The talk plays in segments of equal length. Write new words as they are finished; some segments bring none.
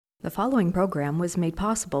The following program was made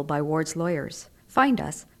possible by Ward's Lawyers. Find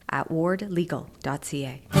us at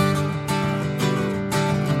wardlegal.ca.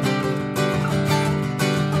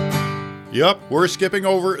 Yup, we're skipping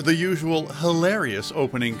over the usual hilarious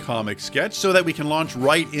opening comic sketch so that we can launch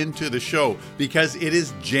right into the show because it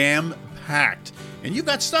is jam-packed. And you've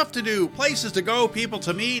got stuff to do, places to go, people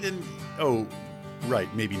to meet, and oh,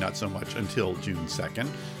 right, maybe not so much until June 2nd.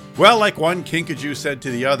 Well, like one kinkajou said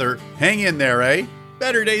to the other, hang in there, eh?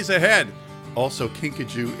 Better days ahead. Also,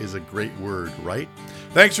 kinkajou is a great word, right?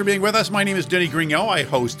 Thanks for being with us. My name is Denny Grignon. I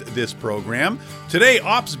host this program. Today,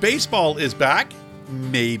 Ops Baseball is back.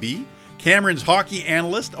 Maybe. Cameron's hockey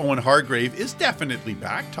analyst, Owen Hargrave, is definitely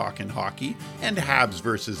back talking hockey and Habs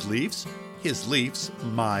versus Leafs. His Leafs,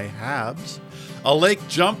 my Habs. A lake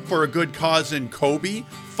jump for a good cause in Coby.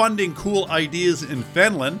 Funding cool ideas in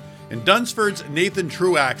Fenelon. And Dunsford's Nathan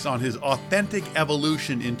Truax on his authentic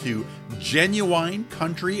evolution into genuine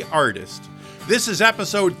country artist. This is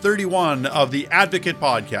episode 31 of the Advocate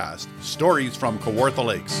Podcast, Stories from Kawartha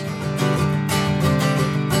Lakes.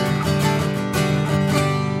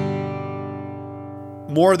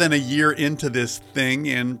 More than a year into this thing,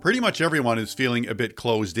 and pretty much everyone is feeling a bit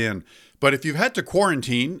closed in. But if you've had to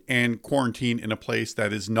quarantine, and quarantine in a place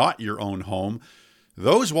that is not your own home,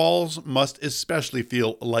 those walls must especially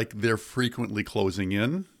feel like they're frequently closing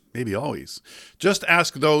in, maybe always. Just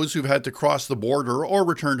ask those who've had to cross the border or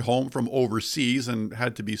returned home from overseas and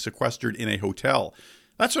had to be sequestered in a hotel.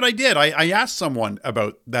 That's what I did. I asked someone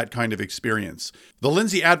about that kind of experience. The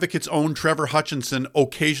Lindsay Advocate's own Trevor Hutchinson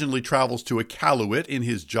occasionally travels to Iqaluit in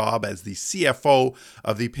his job as the CFO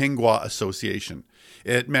of the Pingwa Association.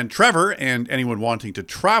 It meant Trevor and anyone wanting to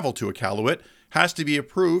travel to Iqaluit has to be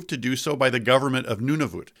approved to do so by the government of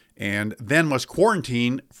Nunavut, and then must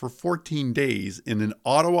quarantine for 14 days in an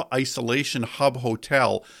Ottawa isolation hub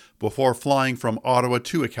hotel before flying from Ottawa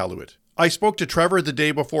to Iqaluit. I spoke to Trevor the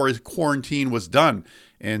day before his quarantine was done,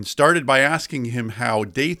 and started by asking him how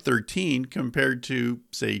day 13 compared to,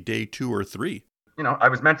 say, day 2 or 3. You know, I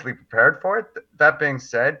was mentally prepared for it. That being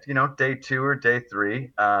said, you know, day 2 or day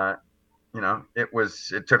 3,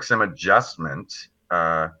 it took some adjustment.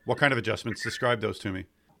 What kind of adjustments? Describe those to me.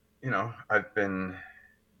 You know, I've been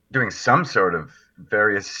doing some sort of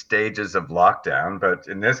various stages of lockdown, but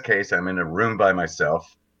in this case, I'm in a room by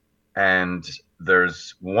myself, and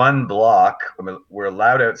there's one block. We're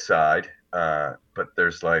allowed outside, but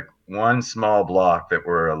there's like one small block that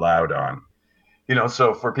we're allowed on. You know,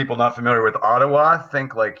 so for people not familiar with Ottawa,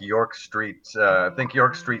 think like York Street. Think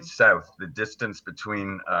York Street South, the distance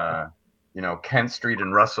between, Kent Street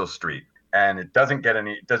and Russell Street. And it doesn't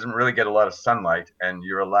really get a lot of sunlight, and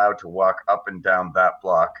you're allowed to walk up and down that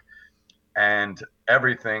block, and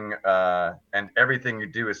everything you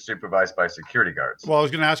do is supervised by security guards. Well, I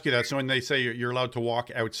was going to ask you that. So when they say you're allowed to walk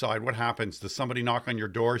outside, what happens? Does somebody knock on your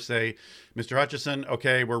door, say, Mr. Hutchinson,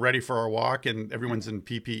 okay, we're ready for our walk, and everyone's in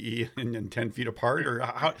PPE and 10 feet apart? Or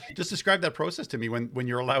how? Just describe that process to me when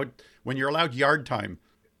you're allowed yard time.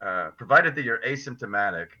 Provided that you're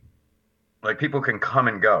asymptomatic. Like, people can come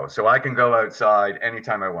and go. So I can go outside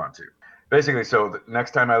anytime I want to. Basically, so the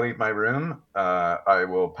next time I leave my room, I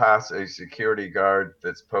will pass a security guard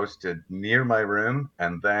that's posted near my room.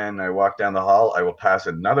 And then I walk down the hall. I will pass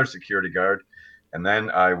another security guard. And then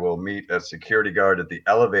I will meet a security guard at the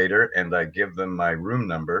elevator, and I give them my room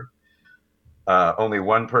number. Only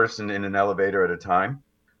one person in an elevator at a time.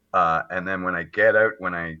 And then when I get out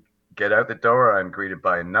the door, I'm greeted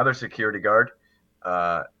by another security guard.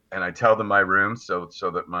 And I tell them my room so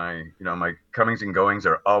that my comings and goings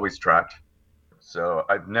are always tracked. So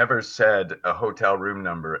I've never said a hotel room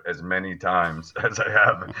number as many times as I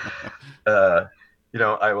have. I'll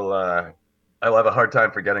have a hard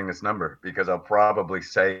time forgetting this number because I'll probably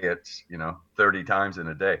say it, 30 times in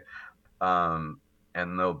a day. And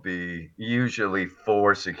there'll be usually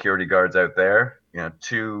 4 security guards out there,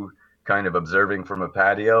 2 kind of observing from a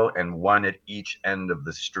patio and 1 at each end of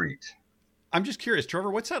the street. I'm just curious,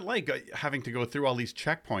 Trevor, what's that like having to go through all these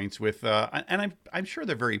checkpoints with, and I'm sure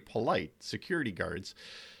they're very polite security guards,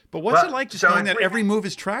 but what's it like just knowing that every move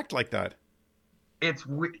is tracked like that? It's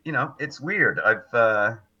weird.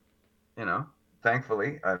 I've,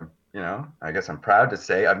 thankfully, I guess I'm proud to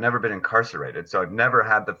say I've never been incarcerated, so I've never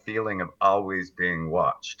had the feeling of always being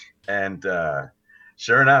watched. And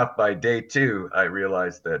sure enough, by day 2, I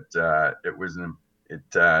realized that it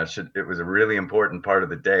was a really important part of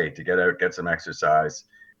the day to get out, get some exercise.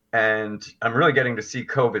 And I'm really getting to see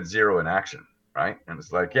COVID-0 in action, right? And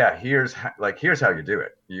it's like, yeah, here's how you do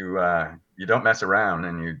it. You don't mess around,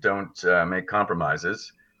 and you don't make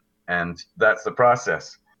compromises. And that's the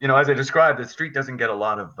process. As I described, the street doesn't get a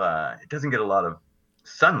lot of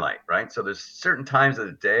sunlight, right? So there's certain times of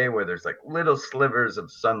the day where there's like little slivers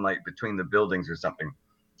of sunlight between the buildings or something.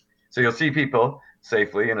 So you'll see people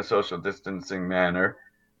safely in a social distancing manner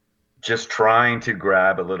just trying to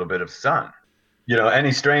grab a little bit of sun.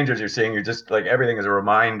 Any strangers you're seeing, you're just like, everything is a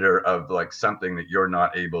reminder of like something that you're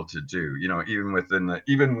not able to do, even within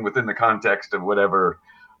the context of whatever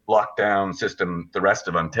lockdown system the rest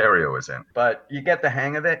of Ontario is in. But you get the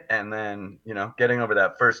hang of it, and then, getting over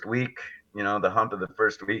that first week, the hump of the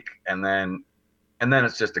first week, and then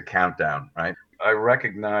it's just a countdown, right? I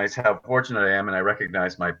recognize how fortunate I am, and I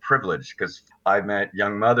recognize my privilege, because I've met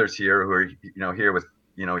young mothers here who are, here with,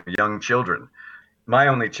 young children. My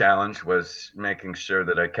only challenge was making sure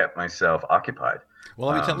that I kept myself occupied.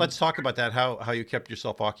 Well, let's talk about that, how you kept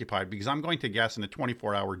yourself occupied, because I'm going to guess in a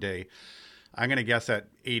 24-hour day, I'm going to guess that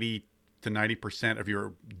 80 to 90% of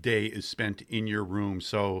your day is spent in your room.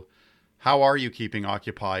 So how are you keeping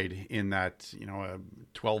occupied in that, a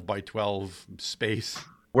 12 by 12 space?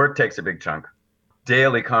 Work takes a big chunk.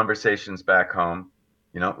 Daily conversations back home.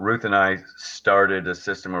 Ruth and I started a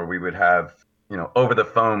system where we would have, over the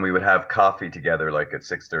phone, we would have coffee together like at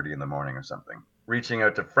 6:30 in the morning or something. Reaching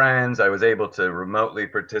out to friends, I was able to remotely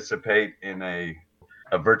participate in a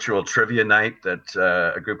virtual trivia night that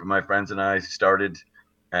a group of my friends and I started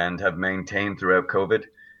and have maintained throughout COVID.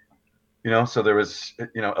 So there was,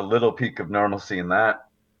 a little peak of normalcy in that.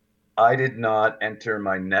 I did not enter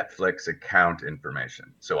my Netflix account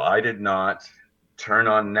information. So I did not turn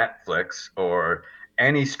on Netflix or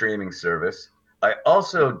any streaming service. I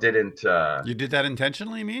also didn't. You did that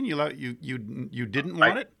intentionally, you mean? You didn't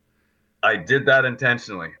want it? I did that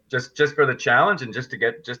intentionally, just for the challenge and just to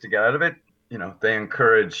get out of it. They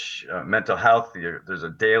encourage mental health. There's a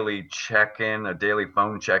daily check-in, a daily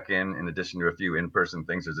phone check-in, in addition to a few in-person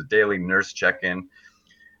things. There's a daily nurse check-in,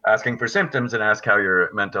 asking for symptoms and ask how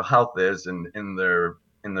your mental health is. And in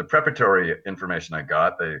the preparatory information I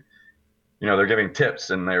got, they're giving tips,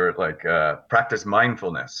 and they were like, practice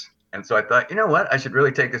mindfulness. And so I thought, you know what, I should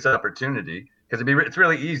really take this opportunity, because it's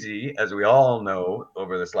really easy, as we all know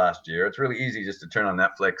over this last year, it's really easy just to turn on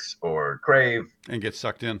Netflix or Crave and get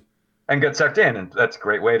sucked in. And that's a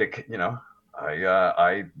great way to,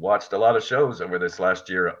 I watched a lot of shows over this last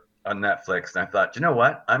year on Netflix, and I thought, you know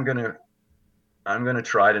what, I'm gonna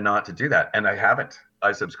try to not to do that, and I haven't.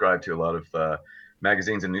 I subscribe to a lot of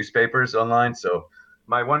magazines and newspapers online, so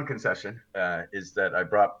my one concession is that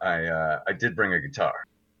I did bring a guitar.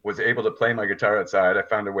 Was able to play my guitar outside. I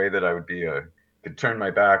found a way that I could turn my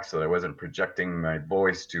back so that I wasn't projecting my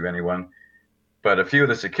voice to anyone. But a few of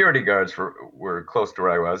the security guards were close to where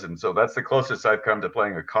I was, and so that's the closest I've come to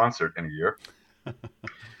playing a concert in a year.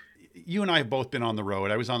 You and I have both been on the road.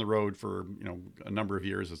 I was on the road for a number of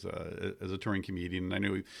years as a touring comedian, and I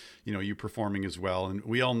knew you performing as well. And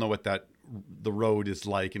we all know what the road is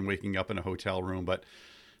like, and waking up in a hotel room. But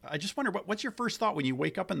I just wonder, what's your first thought when you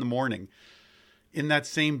wake up in the morning in that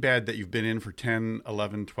same bed that you've been in for 10,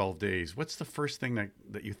 11, 12 days? What's the first thing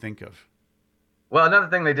that you think of? Well, another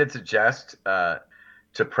thing they did suggest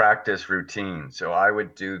to practice routine. So I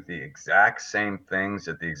would do the exact same things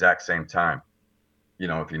at the exact same time.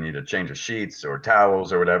 If you need a change of sheets or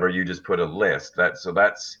towels or whatever, you just put a list. So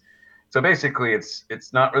basically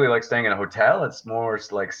it's not really like staying in a hotel. It's more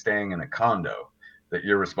like staying in a condo that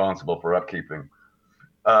you're responsible for upkeeping.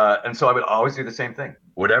 And so I would always do the same thing.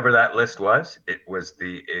 Whatever that list was, it was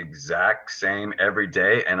the exact same every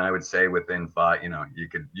day. And I would say within 5, you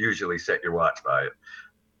could usually set your watch by it.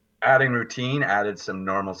 Adding routine added some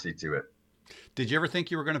normalcy to it. Did you ever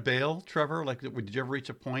think you were going to bail, Trevor? Like, did you ever reach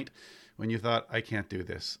a point when you thought, I can't do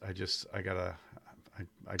this. I gotta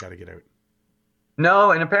get out?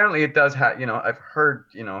 No, and apparently it does have, I've heard,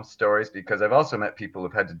 stories, because I've also met people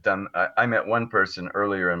who've had to done, I met one person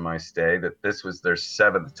earlier in my stay that this was their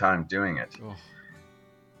 7th time doing it. Oh.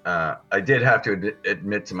 I did have to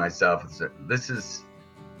admit to myself, this is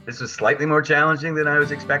slightly more challenging than I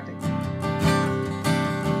was expecting.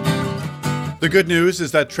 The good news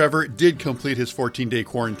is that Trevor did complete his 14-day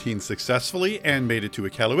quarantine successfully and made it to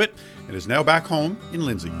Iqaluit, and is now back home in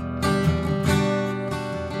Lindsay.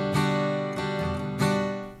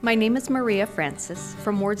 My name is Maria Francis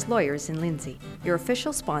from Ward's Lawyers in Lindsay, your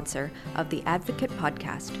official sponsor of the Advocate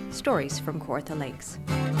podcast, Stories from Kawartha Lakes.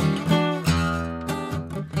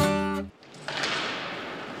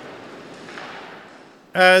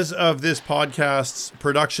 As of this podcast's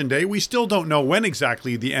production day, we still don't know when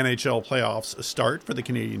exactly the NHL playoffs start for the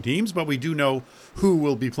Canadian teams, but we do know who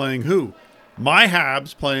will be playing who. My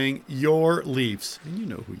Habs playing your Leafs, and you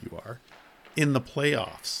know who you are. in the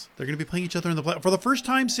playoffs. They're going to be playing each other in the playoffs for the first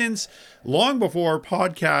time since long before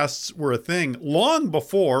podcasts were a thing, long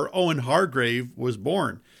before Owen Hargrave was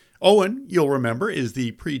born. Owen, you'll remember, is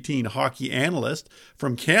the preteen hockey analyst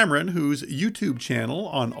from Cameron, whose YouTube channel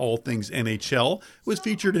on all things NHL was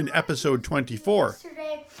featured in episode 24.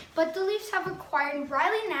 Yesterday, but the Leafs have acquired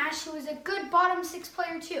Riley Nash, who is a good bottom six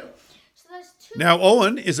player too. So there's two. Now,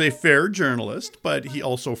 Owen is a fair journalist, but he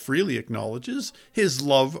also freely acknowledges his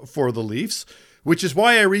love for the Leafs, which is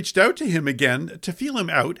why I reached out to him again to feel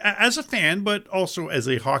him out as a fan, but also as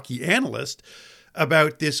a hockey analyst,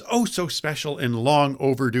 about this oh-so-special and long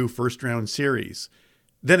overdue first-round series.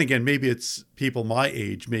 Then again, maybe it's people my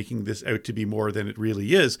age making this out to be more than it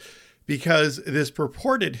really is, because this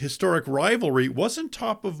purported historic rivalry wasn't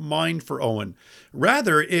top of mind for Owen.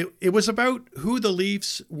 Rather, it was about who the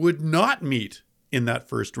Leafs would not meet in that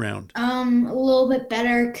first round. A little bit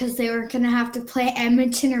better because they were going to have to play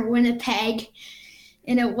Edmonton or Winnipeg,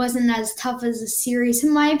 and it wasn't as tough as a series,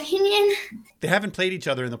 in my opinion. They haven't played each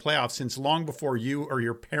other in the playoffs since long before you or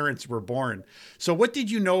your parents were born. So what did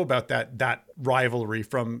you know about that rivalry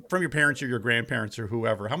from your parents or your grandparents or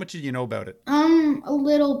whoever? How much did you know about it? A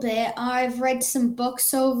little bit. I've read some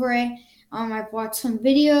books over it. I've watched some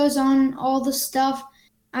videos on all the stuff.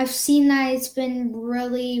 I've seen that it's been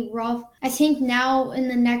really rough. I think now in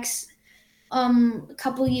the next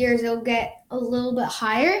couple years it'll get a little bit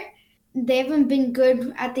higher. They haven't been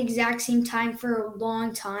good at the exact same time for a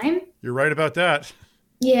long time. You're right about that.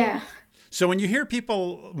 Yeah. So when you hear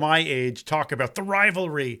people my age talk about the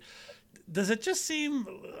rivalry, does it just seem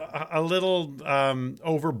a little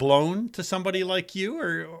overblown to somebody like you,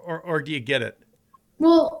 or do you get it?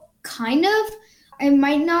 Well, kind of. It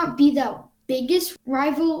might not be the biggest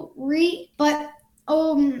rivalry, but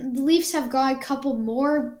the Leafs have got a couple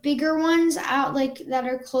more bigger ones out, like that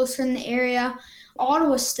are closer in the area.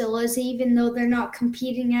 Ottawa still is, even though they're not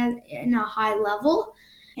competing in a high level.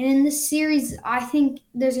 And in this series, I think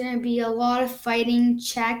there's going to be a lot of fighting,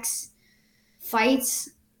 checks,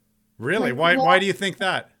 fights. Really? Why do you think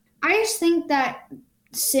that? I just think that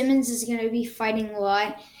Simmons is going to be fighting a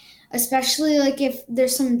lot, especially like if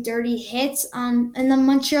there's some dirty hits. And then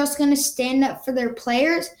Montreal's going to stand up for their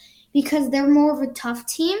players because they're more of a tough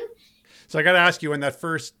team. So I got to ask you, when that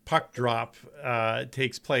first puck drop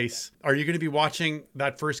takes place, are you going to be watching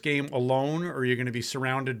that first game alone, or are you going to be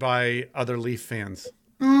surrounded by other Leaf fans?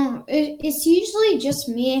 It's usually just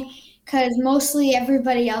me because mostly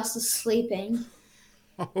everybody else is sleeping.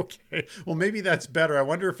 Okay. Well, maybe that's better. I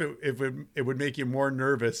wonder if it would make you more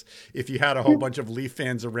nervous if you had a whole bunch of Leaf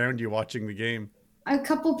fans around you watching the game. A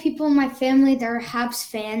couple people in my family that are Habs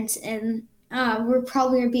fans, and we're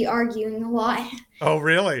probably going to be arguing a lot. Oh,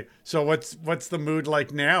 really? So what's the mood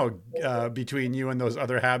like now between you and those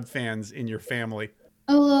other Hab fans in your family?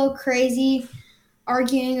 A little crazy,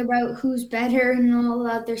 arguing about who's better and all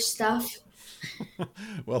the other stuff.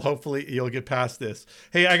 Well, hopefully you'll get past this.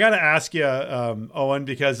 Hey, I got to ask you, Owen,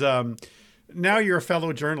 because now you're a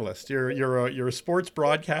fellow journalist. You're a sports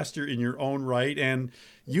broadcaster in your own right, and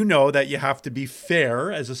you know that you have to be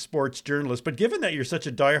fair as a sports journalist. But given that you're such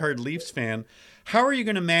a diehard Leafs fan, how are you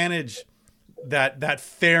going to manage that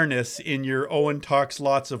fairness in your Owen Talks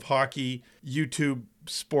Lots of Hockey YouTube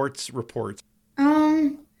sports reports?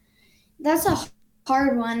 That's a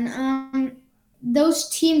hard one. Those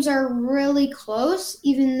teams are really close,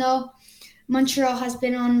 even though Montreal has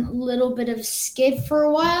been on a little bit of a skid for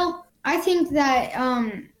a while. I think that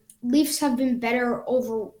Leafs have been better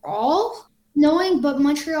overall, but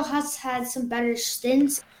Montreal has had some better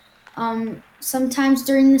stints sometimes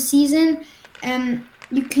during the season, and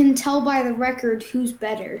you can tell by the record who's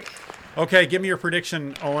better. Okay, give me your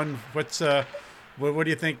prediction, Owen. What do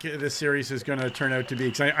you think this series is going to turn out to be?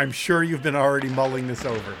 Because I'm sure you've been already mulling this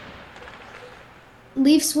over.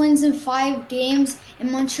 Leafs wins in 5 games, and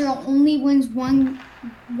Montreal only wins one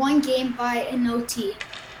game by an OT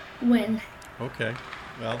win. Okay.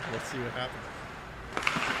 Well, let's see what happens.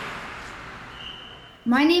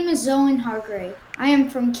 My name is Owen Hargrave. I am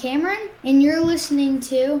from Cameron, and you're listening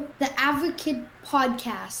to the Advocate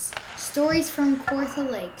Podcast, Stories from Kawartha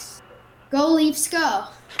Lakes. Go Leafs, go!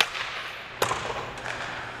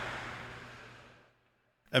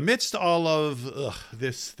 Amidst all of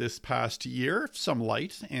this past year, some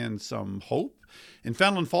light and some hope. In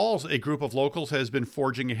Fenelon Falls, a group of locals has been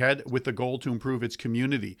forging ahead with the goal to improve its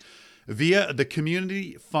community via the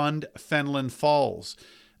Community Fund Fenelon Falls.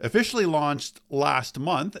 Officially launched last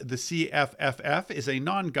month, the CFFF is a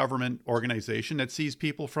non-government organization that sees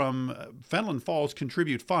people from Fenelon Falls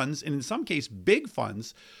contribute funds, and in some cases big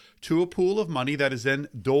funds, to a pool of money that is then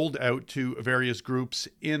doled out to various groups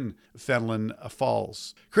in Fenelon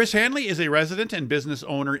Falls. Chris Hanley is a resident and business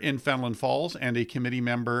owner in Fenelon Falls and a committee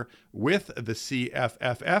member with the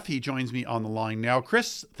CFFF. He joins me on the line now.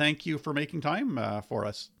 Chris, thank you for making time for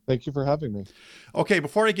us. Thank you for having me. Okay,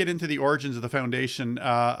 before I get into the origins of the foundation,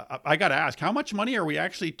 I got to ask, how much money are we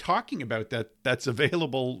actually talking about that's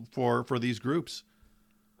available for these groups?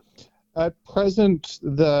 At present,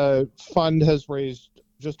 the fund has raised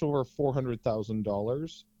just over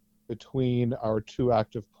 $400,000 between our 2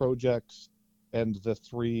 active projects and the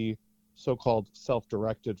 3 so-called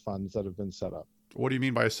self-directed funds that have been set up. What do you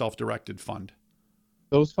mean by a self-directed fund?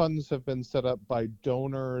 Those funds have been set up by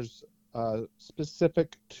donors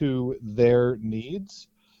specific to their needs,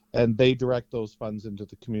 and they direct those funds into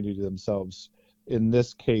the community themselves. In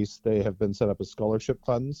this case, they have been set up as scholarship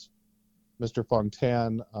funds. Mr.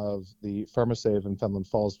 Fontaine of the PharmaSave in Fenelon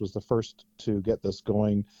Falls was the first to get this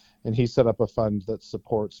going, and he set up a fund that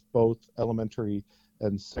supports both elementary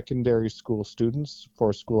and secondary school students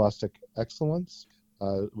for scholastic excellence.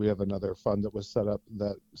 We have another fund that was set up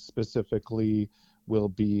that specifically will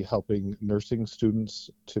be helping nursing students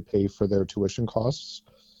to pay for their tuition costs,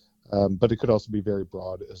 but it could also be very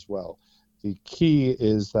broad as well. The key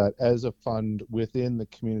is that as a fund within the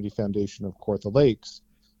Community Foundation of Kawartha Lakes,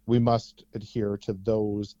 we must adhere to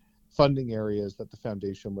those funding areas that the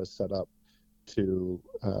foundation was set up to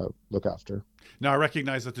look after. Now, I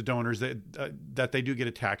recognize that the donors, that they do get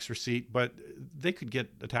a tax receipt, but they could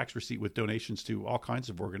get a tax receipt with donations to all kinds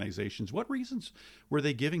of organizations. What reasons were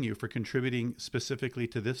they giving you for contributing specifically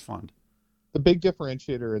to this fund? The big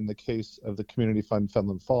differentiator in the case of the Community Fund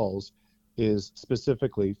Fenelon Falls is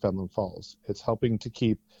specifically Fenelon Falls. It's helping to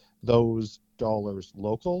keep those dollars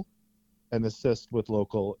local and assist with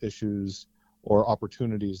local issues or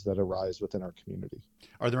opportunities that arise within our community.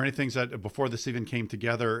 Are there any things that, before this even came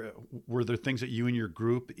together, were there things that you and your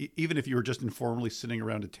group, even if you were just informally sitting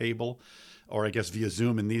around a table, or I guess via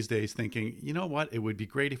Zoom in these days, thinking, you know what, it would be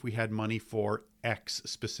great if we had money for X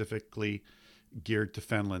specifically geared to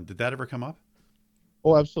Fenelon? Did that ever come up?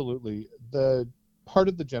 Oh, absolutely. The part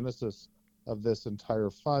of the genesis of this entire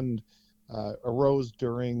fund arose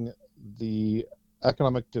during the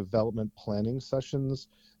economic development planning sessions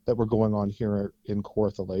that were going on here in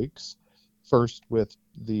Kawartha Lakes. First with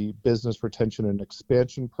the Business Retention and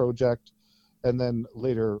Expansion Project, and then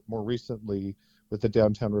later, more recently, with the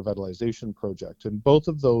Downtown Revitalization Project. And both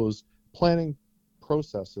of those planning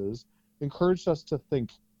processes encouraged us to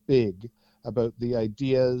think big about the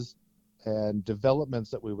ideas and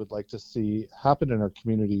developments that we would like to see happen in our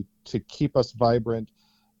community to keep us vibrant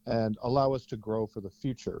and allow us to grow for the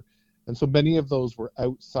future. And so many of those were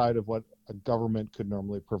outside of what a government could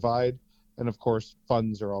normally provide. And of course,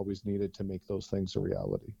 funds are always needed to make those things a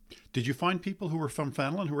reality. Did you find people who were from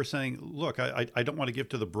Fenelon who were saying, look, I don't want to give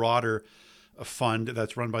to the broader fund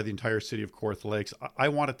that's run by the entire city of Kawartha Lakes. I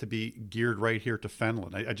want it to be geared right here to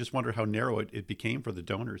Fenelon. I just wonder how narrow it became for the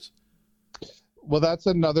donors. Well, that's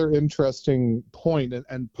another interesting point,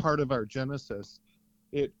 and part of our genesis.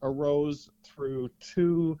 It arose through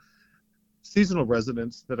 2 seasonal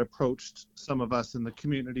residents that approached some of us in the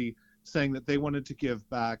community saying that they wanted to give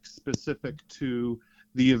back specific to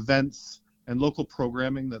the events and local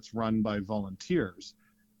programming that's run by volunteers.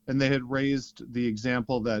 And they had raised the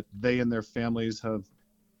example that they and their families have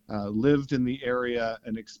lived in the area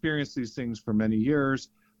and experienced these things for many years,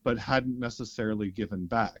 but hadn't necessarily given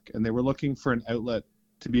back. And they were looking for an outlet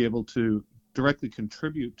to be able to directly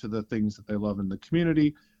contribute to the things that they love in the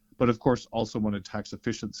community, but of course also wanted tax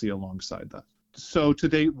efficiency alongside that. So to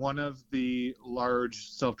date, one of the large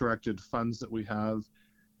self-directed funds that we have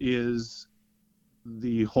is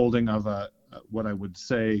the holding of what I would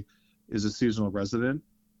say is a seasonal resident.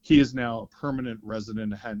 He is now a permanent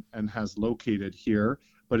resident and has located here,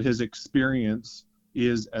 but his experience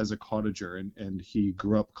is as a cottager, and he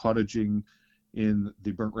grew up cottaging in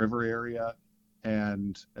the Burnt River area,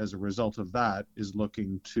 and as a result of that is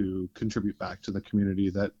looking to contribute back to the community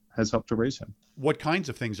that has helped to raise him. What kinds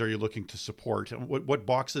of things are you looking to support? And what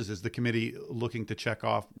boxes is the committee looking to check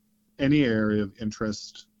off? Any area of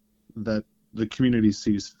interest that the community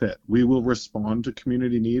sees fit. We will respond to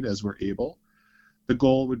community need as we're able. The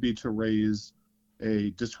goal would be to raise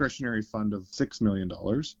a discretionary fund of $6 million,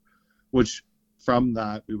 which from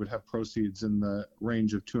that we would have proceeds in the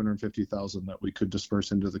range of $250,000 that we could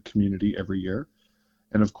disperse into the community every year.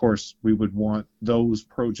 And of course, we would want those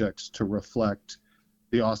projects to reflect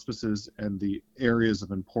the auspices and the areas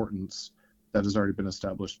of importance that has already been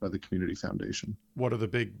established by the Community Foundation. What are the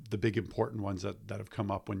big important ones that have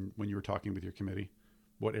come up when you were talking with your committee?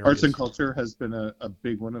 What areas? Arts and culture has been a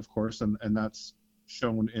big one, of course, and that's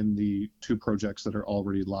shown in the two projects that are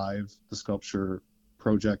already live, the sculpture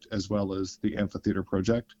project as well as the amphitheater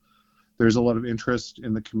project. There's a lot of interest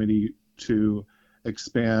in the committee to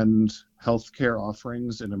expand healthcare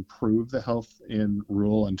offerings and improve the health in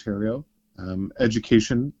rural Ontario.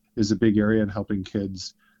 Education is a big area in helping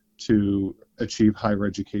kids to achieve higher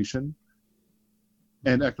education.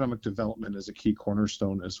 And economic development is a key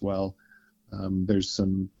cornerstone as well. There's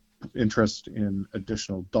some interest in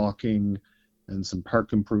additional docking and some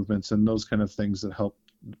park improvements and those kind of things that help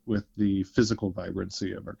with the physical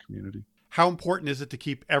vibrancy of our community. How important is it to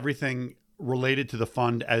keep everything related to the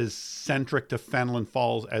fund as centric to Fenelon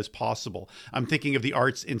Falls as possible? I'm thinking of the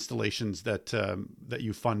arts installations that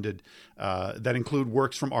you funded that include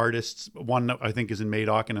works from artists. One I think is in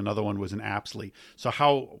Madoc and another one was in Apsley. So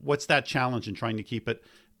what's that challenge in trying to keep it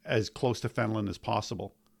as close to Fenelon as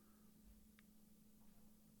possible?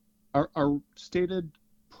 Our stated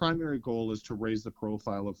primary goal is to raise the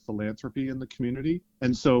profile of philanthropy in the community.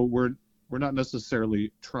 And so we're not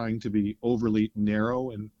necessarily trying to be overly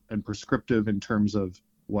narrow and prescriptive in terms of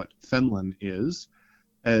what Fenelon is,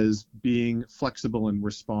 as being flexible and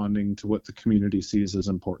responding to what the community sees as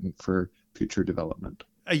important for future development.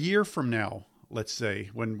 A year from now, let's say,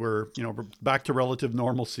 when we're back to relative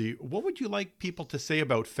normalcy, what would you like people to say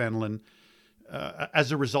about Fenelon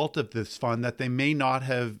as a result of this fund that they may not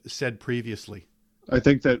have said previously? I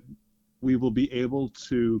think that we will be able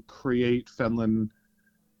to create Fenelon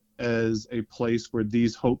as a place where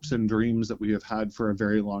these hopes and dreams that we have had for a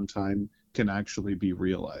very long time can actually be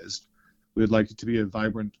realized. We would like it to be a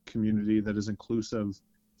vibrant community that is inclusive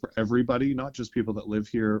for everybody, not just people that live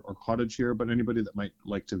here or cottage here, but anybody that might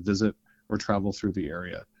like to visit or travel through the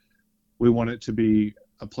area. We want it to be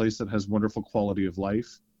a place that has wonderful quality of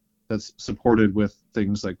life, that's supported with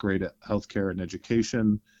things like great healthcare and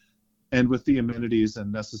education, and with the amenities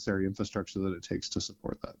and necessary infrastructure that it takes to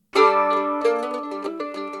support that.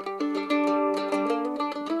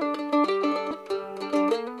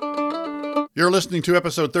 You're listening to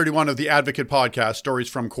episode 31 of the Advocate Podcast, Stories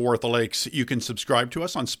from Kawartha Lakes. You can subscribe to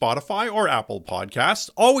us on Spotify or Apple Podcasts,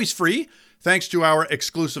 always free, thanks to our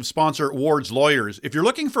exclusive sponsor, Ward's Lawyers. If you're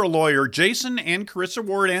looking for a lawyer, Jason and Carissa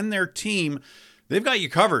Ward and their team, they've got you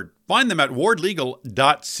covered. Find them at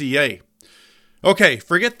wardlegal.ca. Okay,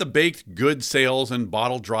 forget the baked goods sales and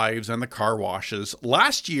bottle drives and the car washes.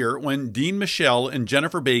 Last year, when Dean Michel and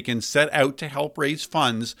Jennifer Bacon set out to help raise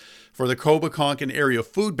funds for the Coboconk and Area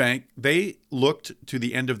Food Bank, they looked to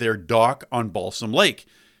the end of their dock on Balsam Lake.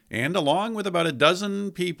 And along with about a dozen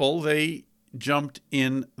people, they jumped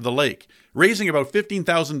in the lake, raising about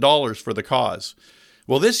 $15,000 for the cause.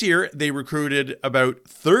 Well, this year, they recruited about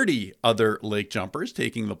 30 other lake jumpers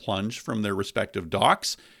taking the plunge from their respective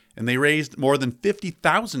docks, and they raised more than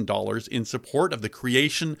 $50,000 in support of the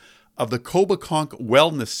creation of the Coboconk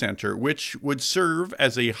Wellness Center, which would serve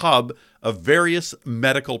as a hub of various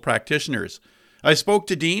medical practitioners. I spoke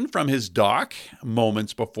to Dean from his dock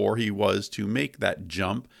moments before he was to make that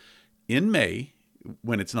jump in May,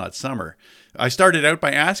 when it's not summer. I started out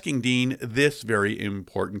by asking Dean this very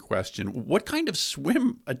important question. What kind of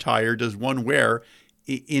swim attire does one wear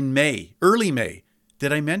in May, early May?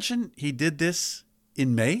 Did I mention he did this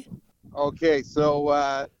in May? Okay, so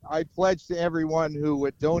I pledged to everyone who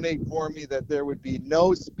would donate for me that there would be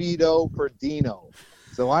no Speedo for Dino.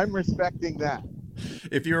 So I'm respecting that.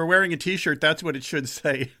 If you were wearing a T-shirt, that's what it should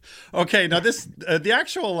say. Okay, now this the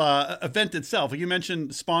actual event itself, you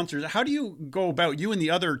mentioned sponsors. How do you go about, you and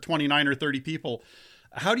the other 29 or 30 people,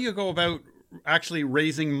 how do you go about actually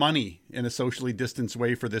raising money in a socially distanced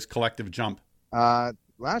way for this collective jump?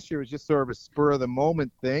 Last year was just sort of a spur of the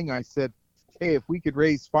moment thing. I said, hey, if we could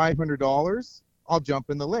raise $500, I'll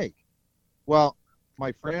jump in the lake. Well,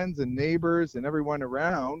 my friends and neighbors and everyone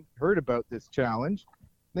around heard about this challenge.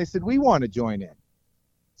 They said, we want to join in.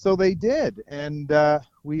 So they did. And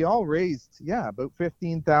we all raised, about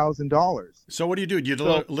 $15,000. So what do? Do you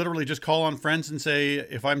literally just call on friends and say,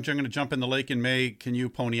 if I'm going to jump in the lake in May, can you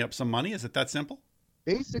pony up some money? Is it that simple?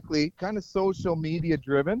 Basically, kind of social media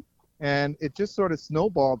driven. And it just sort of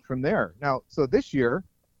snowballed from there. Now, so this year,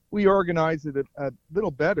 we organized it a little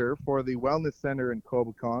better for the Wellness Center in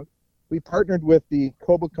Coboconk. We partnered with the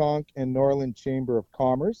Coboconk and Norland Chamber of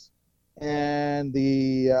Commerce, and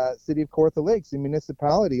the City of Kawartha Lakes, the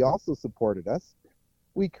municipality, also supported us.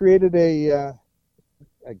 We created a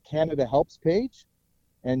Canada Helps page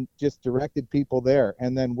and just directed people there.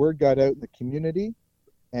 And then word got out in the community,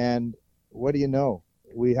 and what do you know?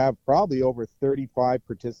 We have probably over 35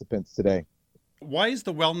 participants today. Why is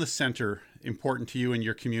the Wellness Center important to you and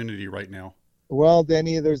your community right now? Well,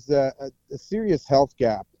 Denny, there's a serious health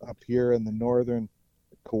gap up here in the northern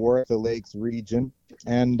Kawartha Lakes region.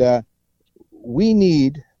 And we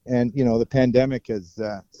need, and the pandemic has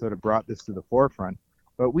sort of brought this to the forefront,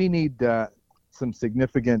 but we need some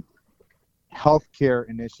significant healthcare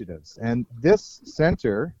initiatives. And this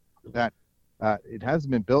center that it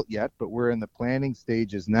hasn't been built yet, but we're in the planning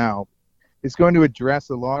stages now, is going to address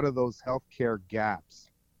a lot of those healthcare gaps.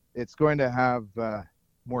 It's going to have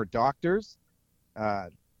more doctors,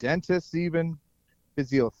 dentists even,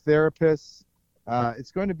 physiotherapists.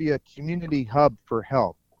 It's going to be a community hub for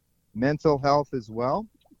health, mental health as well.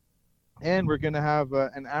 And we're going to have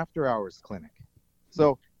an after-hours clinic.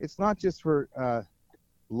 So it's not just for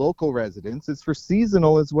local residents, it's for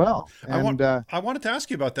seasonal as well. And I wanted to ask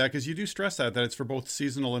you about that, because you do stress that it's for both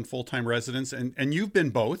seasonal and full-time residents, and you've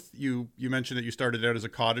been both. You mentioned that you started out as a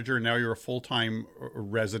cottager and now you're a full-time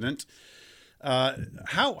resident.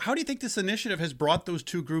 How do you think this initiative has brought those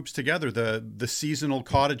two groups together, the seasonal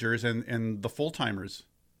cottagers and the full-timers?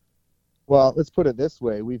 Well, let's put it this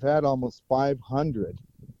way. We've had almost 500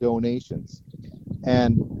 donations,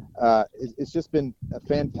 and it's just been a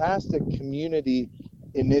fantastic community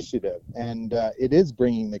initiative, and it is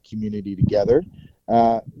bringing the community together.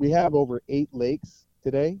 We have over 8 lakes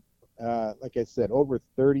today. Like I said, over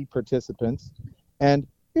 30 participants. And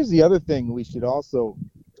here's the other thing we should also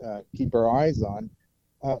keep our eyes on.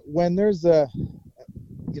 When there's a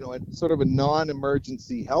sort of a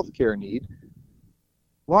non-emergency healthcare need,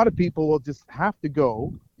 a lot of people will just have to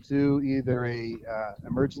go to either a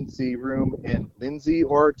emergency room in Lindsay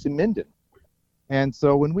or to Minden. And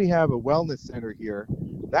so when we have a wellness center here,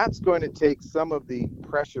 that's going to take some of the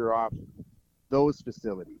pressure off those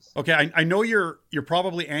facilities. Okay, I know you're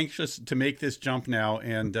probably anxious to make this jump now,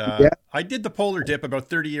 and I did the polar dip about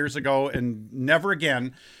 30 years ago and never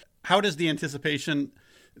again. How does the anticipation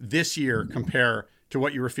this year compare to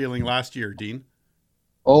what you were feeling last year, Dean?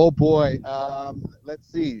 Oh boy,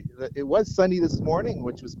 let's see. It was sunny this morning,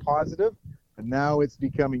 which was positive, but now it's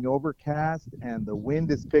becoming overcast and the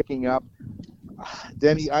wind is picking up.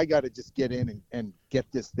 Denny, I got to just get in and get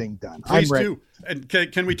this thing done. Please do. And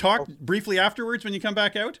can we talk briefly afterwards when you come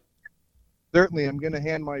back out? Certainly. I'm going to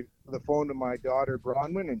hand the phone to my daughter,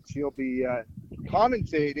 Bronwyn, and she'll be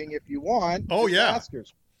commentating if you want. Oh, just yeah. Ask her.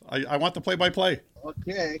 I want the play-by-play.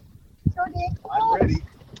 Okay. I'm ready.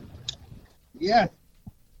 Yes.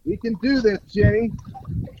 We can do this, Jay.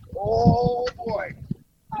 Oh, boy.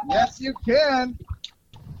 Yes, you can.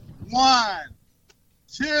 1,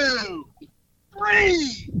 2,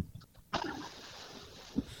 3.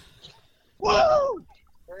 Woo!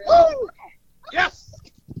 Woo! Yes!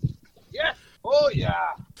 Yes! Oh, yeah!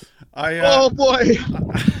 Oh, boy!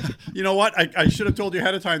 You know what? I should have told you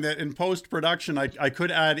ahead of time that in post-production, I could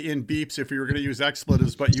add in beeps if you were going to use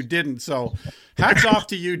expletives, but you didn't. So hats off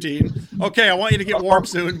to you, Dean. Okay, I want you to get warm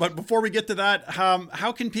soon. But before we get to that,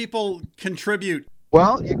 how can people contribute?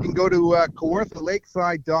 Well, you can go to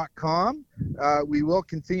kawarthalakeside.com. We will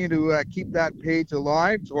continue to keep that page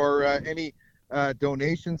alive for any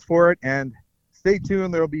donations for it. And stay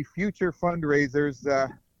tuned. There will be future fundraisers.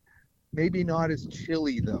 Maybe not as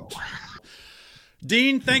chilly, though.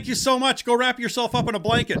 Dean, thank you so much. Go wrap yourself up in a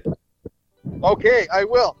blanket. Okay, I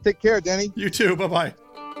will. Take care, Denny. You too. Bye-bye.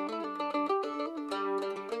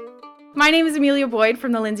 My name is Amelia Boyd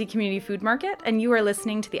from the Lindsay Community Food Market, and you are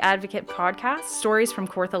listening to the Advocate podcast, Stories from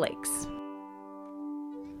Kawartha Lakes.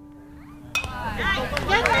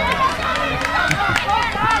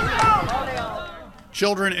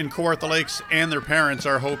 Children in Kawartha Lakes and their parents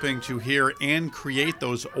are hoping to hear and create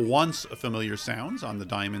those once familiar sounds on the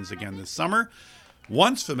diamonds again this summer.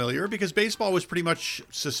 Once familiar because baseball was pretty much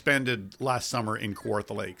suspended last summer in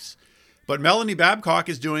Kawartha Lakes. But Melanie Babcock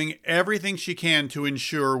is doing everything she can to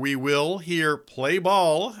ensure we will hear play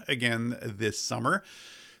ball again this summer.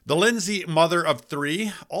 The Lindsay mother of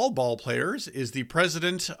 3, all ball players, is the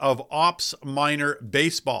president of Ops Minor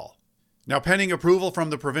Baseball. Now, pending approval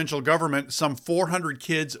from the provincial government, some 400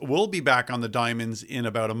 kids will be back on the diamonds in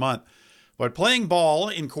about a month. But playing ball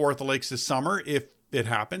in Kawartha Lakes this summer, if it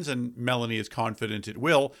happens, and Melanie is confident it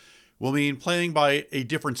will mean playing by a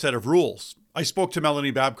different set of rules. I spoke to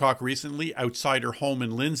Melanie Babcock recently outside her home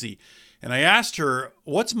in Lindsay, and I asked her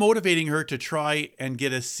what's motivating her to try and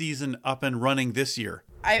get a season up and running this year.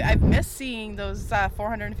 I've missed seeing those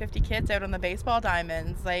 450 kids out on the baseball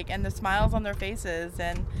diamonds, and the smiles on their faces.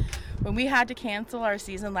 And when we had to cancel our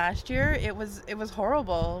season last year, it was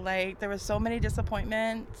horrible. There was so many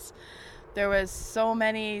disappointments. There was so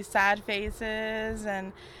many sad faces,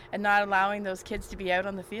 and not allowing those kids to be out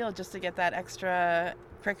on the field just to get that extra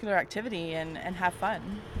curricular activity and have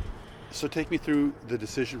fun. So take me through the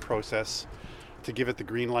decision process to give it the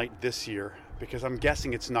green light this year, Because I'm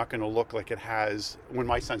guessing it's not going to look like it has when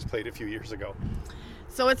my sons played a few years ago.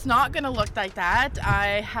 So it's not going to look like that.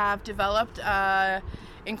 I have developed,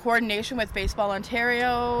 in coordination with Baseball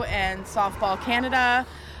Ontario and Softball Canada,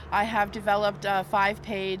 I have developed a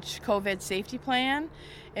 5-page COVID safety plan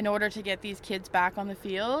in order to get these kids back on the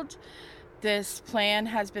field. This plan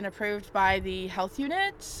has been approved by the health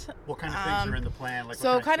unit. What kind of things are in the plan? Like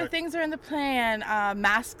so what kind of things are in the plan?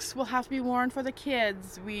 Masks will have to be worn for the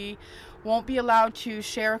kids. We won't be allowed to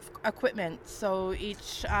share equipment. So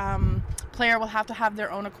each player will have to have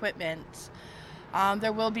their own equipment.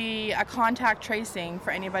 There will be a contact tracing for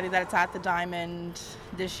anybody that's at the Diamond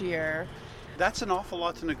this year. That's an awful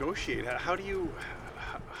lot to negotiate. How do you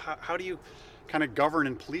kind of govern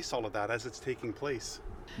and police all of that as it's taking place?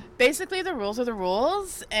 Basically, the rules are the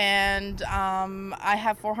rules, and I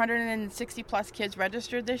have 460 plus kids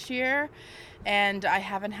registered this year, and I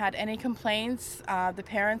haven't had any complaints. The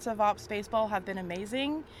parents of Ops Baseball have been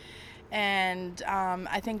amazing, and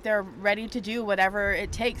I think they're ready to do whatever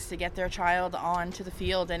it takes to get their child onto the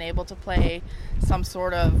field and able to play some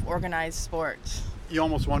sort of organized sport. You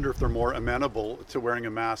almost wonder if they're more amenable to wearing a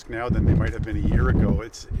mask now than they might have been a year ago.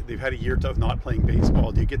 They've had a year of not playing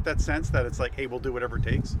baseball. Do you get that sense that it's like, hey, we'll do whatever it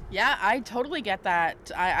takes? Yeah, I totally get that.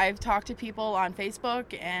 I've talked to people on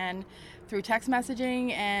Facebook and through text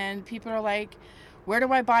messaging, and people are like, where do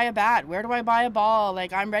I buy a bat? Where do I buy a ball?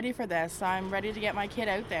 Like, I'm ready for this. I'm ready to get my kid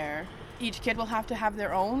out there. Each kid will have to have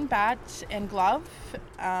their own bat and glove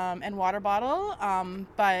and water bottle,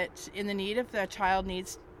 but in the need, if the child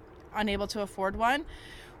unable to afford one,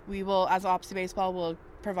 we will, as Ops Baseball, will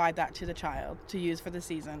provide that to the child to use for the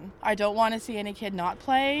season. I don't want to see any kid not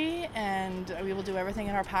play, and we will do everything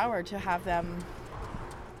in our power to have them.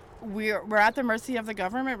 We're at the mercy of the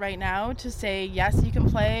government right now to say yes, you can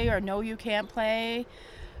play, or no, you can't play.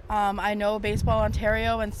 I know Baseball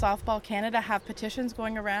Ontario and Softball Canada have petitions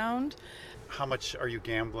going around. How much are you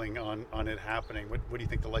gambling on it happening? What do you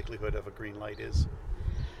think the likelihood of a green light is?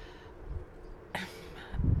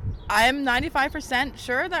 I'm 95%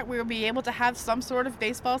 sure that we'll be able to have some sort of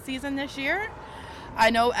baseball season this year.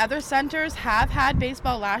 I know other centers have had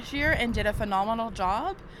baseball last year and did a phenomenal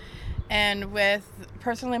job. And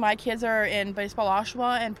personally, my kids are in Baseball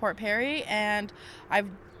Oshawa and Port Perry, and I've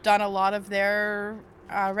done a lot of their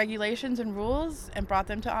regulations and rules and brought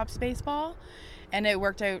them to Ops Baseball. And it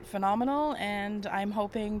worked out phenomenal, and I'm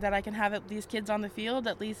hoping that I can have these kids on the field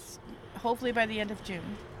at least, hopefully by the end of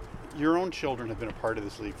June. Your own children have been a part of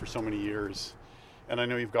this league for so many years, and I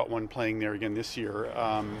know you've got one playing there again this year.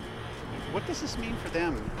 What does this mean for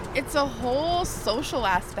them? It's a whole social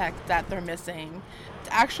aspect that they're missing.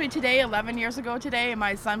 Actually, today, 11 years ago today,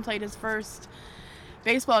 my son played his first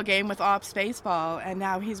baseball game with Ops Baseball, and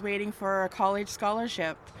now he's waiting for a college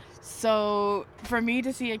scholarship. So for me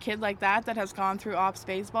to see a kid like that has gone through Ops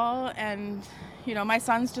Baseball, and my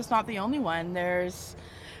son's just not the only one. There's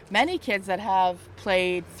many kids that have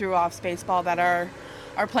played through Ops Baseball that are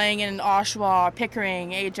playing in Oshawa,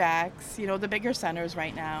 Pickering, Ajax, the bigger centers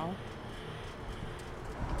right now.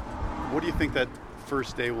 What do you think that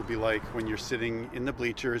first day will be like when you're sitting in the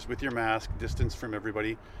bleachers with your mask, distance from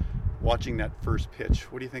everybody, watching that first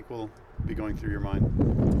pitch? What do you think will be going through your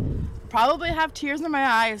mind? Probably have tears in my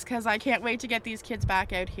eyes because I can't wait to get these kids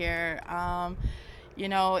back out here. I've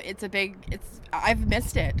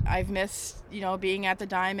missed it. I've missed, being at the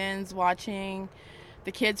Diamonds, watching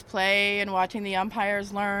the kids play and watching the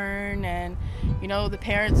umpires learn and, the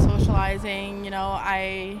parents socializing.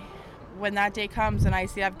 When that day comes and I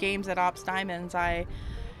have games at Ops Diamonds,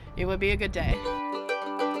 it would be a good day.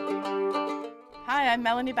 Hi, I'm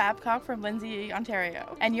Melanie Babcock from Lindsay,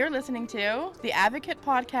 Ontario, and you're listening to the Advocate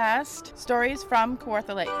Podcast, Stories from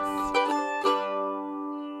Kawartha Lakes.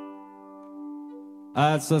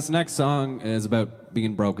 So this next song is about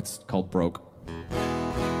being broke. It's called Broke.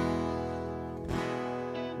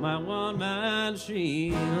 My one man,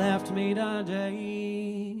 she left me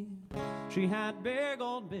today. She had big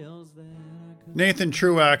old bills that I could... Nathan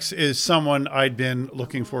Truax is someone I'd been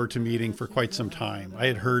looking forward to meeting for quite some time. I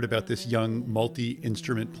had heard about this young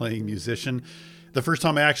multi-instrument playing musician. The first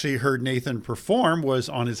time I actually heard Nathan perform was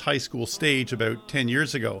on his high school stage about 10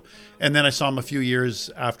 years ago. And then I saw him a few years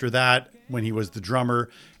after that when he was the drummer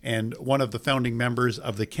and one of the founding members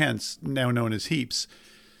of the Kents, now known as Heaps.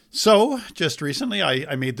 So just recently,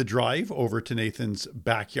 I made the drive over to Nathan's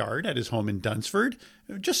backyard at his home in Dunsford,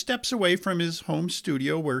 just steps away from his home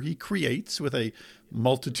studio where he creates with a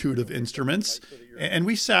multitude of instruments. And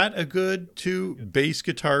we sat a good 2 bass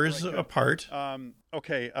guitars apart. Well,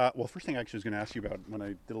 first thing I actually was going to ask you about when I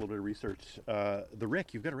did a little bit of research, the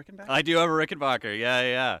Rick. You've got a Rickenbacker? I do have a Rickenbacker,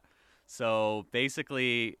 yeah. So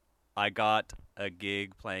basically, I got a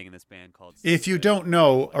gig playing in this band called... If you don't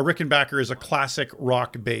know, a Rickenbacker is a classic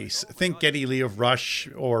rock bass. Think Geddy Lee of Rush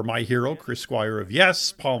or my hero, Chris Squire of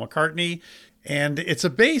Yes, Paul McCartney. And it's a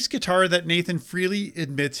bass guitar that Nathan freely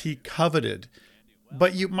admits he coveted.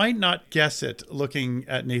 But you might not guess it looking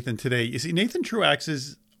at Nathan today. You see, Nathan Truax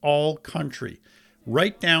is all country,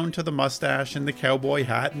 right down to the mustache and the cowboy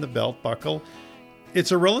hat and the belt buckle.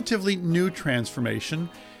 It's a relatively new transformation.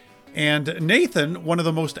 And Nathan, one of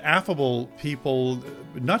the most affable people,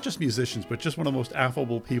 not just musicians, but just one of the most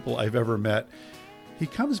affable people I've ever met, he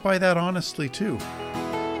comes by that honestly too.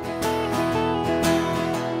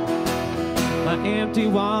 My empty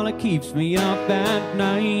wallet keeps me up at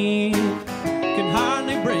night. Can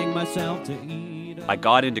hardly bring myself to eat. I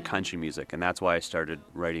got into country music, and that's why I started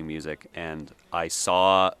writing music. And I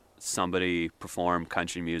saw somebody perform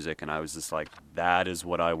country music, and I was just like, that is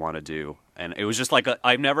what I want to do. And it was just like,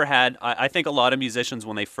 I've never had, I think a lot of musicians,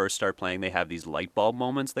 when they first start playing, they have these light bulb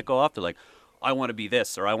moments that go off. They're like, I want to be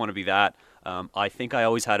this, or I want to be that. I think I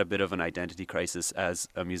always had a bit of an identity crisis as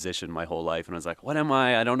a musician my whole life. And I was like, what am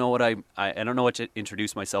I? I don't know what I don't know what to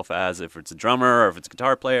introduce myself as, if it's a drummer, or if it's a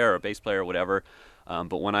guitar player, or a bass player, or whatever.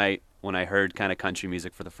 But when I heard kind of country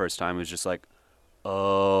music for the first time, it was just like,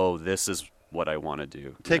 oh, this is what I want to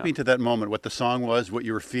do. Take me to that moment, what the song was, what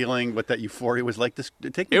you were feeling, what that euphoria was like.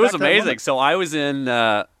 It was amazing. So I was in,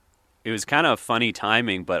 it was kind of funny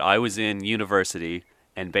timing, but I was in university,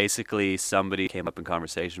 and basically somebody came up in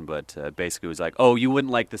conversation, but basically was like, oh, you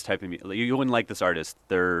wouldn't like this type of music. You wouldn't like this artist.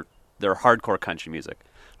 They're hardcore country music.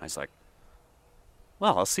 And I was like,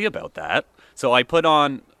 well, I'll see about that. So I put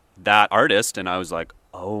on that artist, and I was like,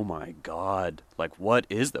 oh my God, like, what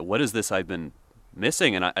is that? What is this I've been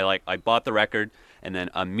missing? And I bought the record, and then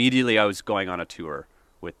immediately I was going on a tour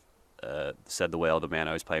with Said the Whale, the band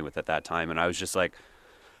I was playing with at that time, and I was just like,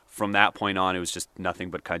 from that point on, it was just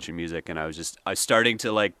nothing but country music, and I was starting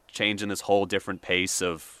to like change in this whole different pace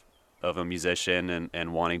of a musician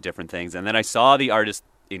and wanting different things. And then I saw the artist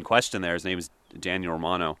in question there. His name is Daniel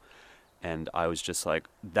Romano. And I was just like,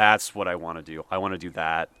 that's what I want to do. I want to do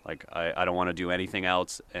that. Like, I don't want to do anything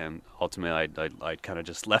else. And ultimately, I kind of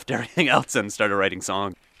just left everything else and started writing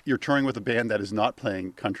songs. You're touring with a band that is not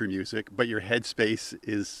playing country music, but your headspace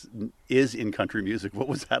is in country music. What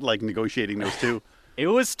was that like, negotiating those two? It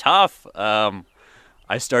was tough.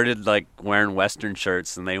 I started like wearing Western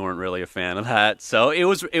shirts, and they weren't really a fan of that. So it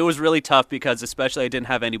was really tough, because especially I didn't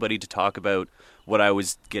have anybody to talk about what I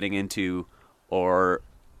was getting into or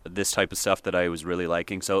this type of stuff that I was really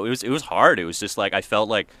liking. So it was hard. It was just like, I felt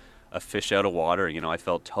like a fish out of water, you know. I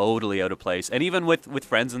felt totally out of place. And even with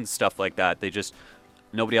friends and stuff like that,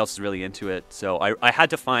 nobody else is really into it. So I had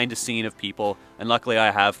to find a scene of people, and luckily I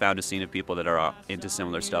have found a scene of people that are into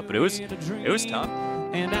similar stuff. But it was tough.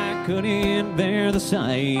 And I couldn't bear the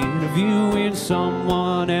sight of you in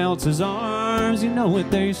someone else's arms. You know what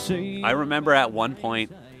they say. I remember at one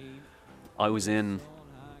point I was in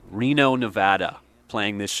Reno, Nevada,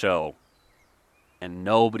 playing this show, and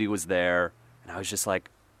nobody was there, and I was just like,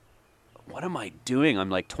 what am I doing? I'm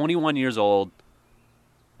like 21 years old.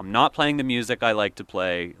 I'm not playing the music I like to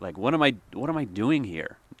play. Like, what am I doing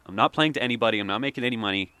here? I'm not playing to anybody. I'm not making any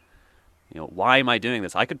money. You know, why am I doing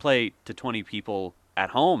this? I could play to 20 people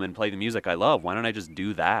at home and play the music I love. Why don't I just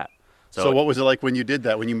do that? So what was it like when you did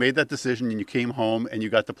that, when you made that decision and you came home and you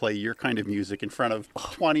got to play your kind of music in front of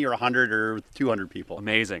 20 or 100 or 200 people?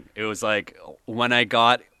 Amazing. It was like when I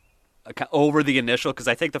got over the initial, because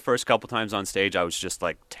I think the first couple times on stage I was just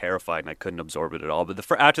like terrified and I couldn't absorb it at all. But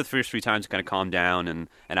after the first 3 times, it kind of calmed down, and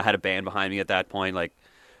I had a band behind me at that point. Like,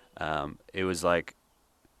 it was like,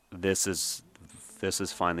 this is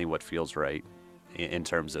finally what feels right in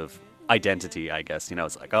terms of identity, I guess. You know,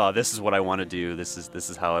 it's like, oh, this is what I want to do. This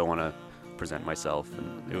is how I want to present myself,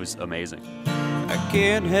 and it was amazing. I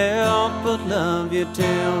can't help but love you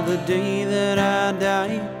till the day that I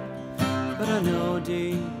die, but I know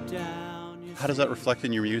deep down. How does that reflect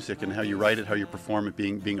in your music and how you write it, how you perform it,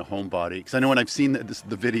 being a homebody? Because I know when I've seen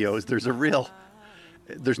the videos,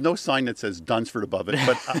 there's no sign that says Dunsford above it,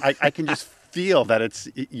 but I can just feel that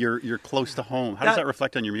you're close to home. How does that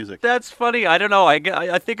reflect on your music? That's funny. I don't know.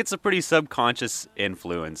 I think it's a pretty subconscious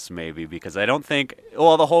influence, maybe, because I don't think,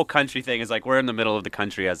 well, the whole country thing is like, we're in the middle of the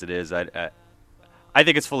country as it is. I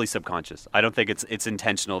think it's fully subconscious. I don't think it's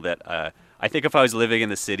intentional. That I think if I was living in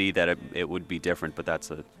the city, that it would be different. But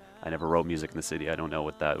I never wrote music in the city. I don't know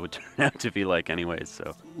what that would turn out to be like, anyways.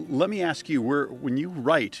 So let me ask you, when you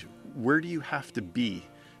write, where do you have to be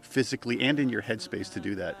physically and in your headspace to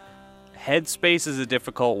do that? Headspace is a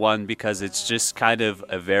difficult one, because it's just kind of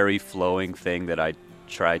a very flowing thing that I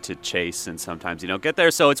try to chase, and sometimes you don't get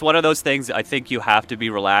there. So it's one of those things. I think you have to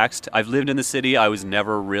be relaxed. I've lived in the city. I was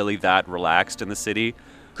never really that relaxed in the city.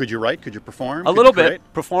 Could you write? Could you perform? A little bit.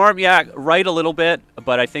 Perform, yeah. Write a little bit,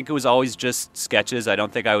 but I think it was always just sketches. I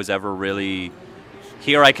don't think I was ever really...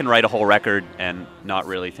 Here I can write a whole record and not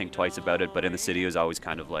really think twice about it, but in the city it was always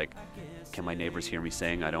kind of like, can my neighbors hear me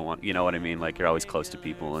sing? I don't want... You know what I mean? Like, you're always close to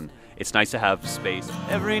people, and it's nice to have space.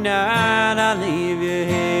 Every night I leave you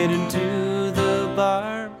heading to the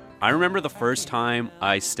bar. I remember the first time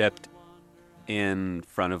I stepped in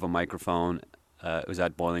front of a microphone. It was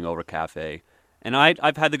at Boiling Over Cafe. And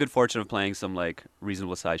I've had the good fortune of playing some, like,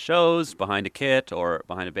 reasonable sized shows behind a kit or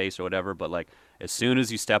behind a bass or whatever. But, like, as soon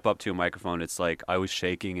as you step up to a microphone, it's like I was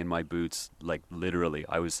shaking in my boots, like, literally.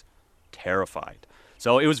 I was terrified.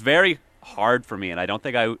 So it was very hard for me. And I don't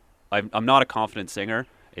think I'm not a confident singer.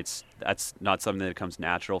 That's not something that comes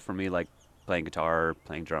natural for me, like playing guitar,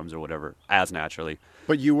 playing drums or whatever, as naturally.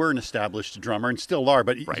 But you were an established drummer and still are,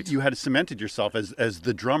 but right. You had cemented yourself as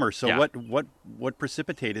the drummer. So yeah. what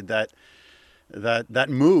precipitated that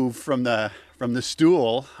move from the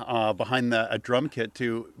stool behind a drum kit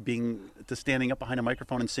to standing up behind a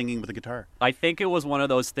microphone and singing with a guitar? I think it was one of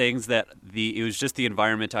those things that it was just the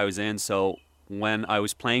environment I was in. So when I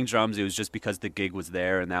was playing drums, it was just because the gig was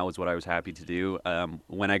there and that was what I was happy to do.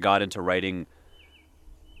 When I got into writing,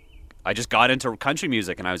 I just got into country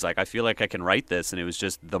music and I was like, I feel like I can write this, and it was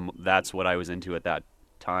just that's what I was into at that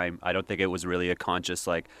time. I don't think it was really a conscious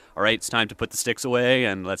like, all right, it's time to put the sticks away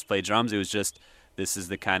and let's play drums. It was just, this is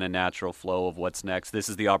the kind of natural flow of what's next. This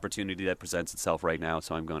is the opportunity that presents itself right now,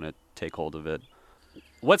 so I'm going to take hold of it.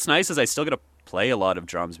 What's nice is I still get to play a lot of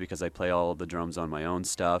drums because I play all of the drums on my own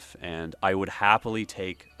stuff, and I would happily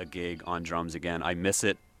take a gig on drums again. I miss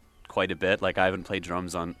it quite a bit. Like, I haven't played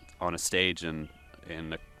drums on a stage in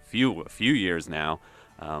a few years now.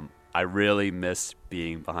 I really miss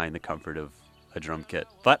being behind the comfort of a drum kit.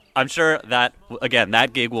 But I'm sure that, again,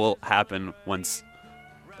 that gig will happen once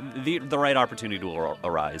the right opportunity will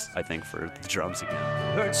arise, I think, for the drums again.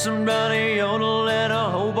 Heard somebody yodel and a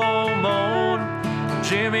hobo moan.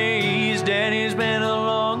 Jimmy's daddy's been a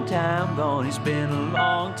long time gone. He's been a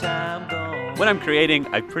long time gone. When I'm creating,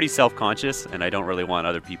 I'm pretty self-conscious, and I don't really want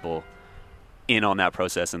other people in on that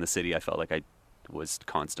process in the city. I felt like I was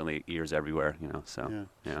constantly ears everywhere, so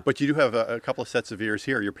yeah. But you do have a couple of sets of ears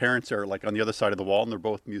here. Your parents are like on the other side of the wall, and they're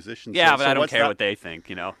both musicians. Yeah, but I don't care what they think,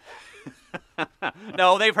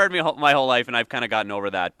 No, they've heard me my whole life, and I've kind of gotten over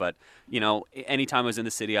that. But, anytime I was in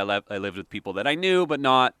the city, I lived with people that I knew, but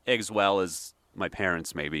not as well as my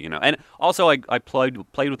parents, maybe, And also, I played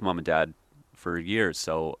with mom and dad for years,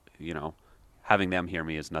 so, having them hear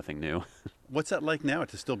me is nothing new. What's that like now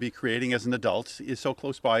to still be creating as an adult? Is so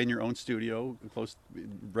close by in your own studio,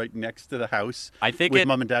 right next to the house. I think with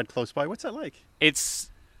mom and dad close by. What's that like?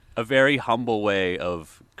 It's a very humble way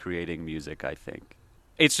of creating music, I think.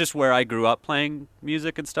 It's just where I grew up playing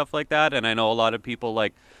music and stuff like that. And I know a lot of people,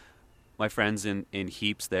 like my friends in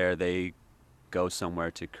heaps there, they go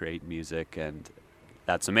somewhere to create music, and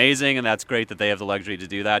that's amazing, and that's great that they have the luxury to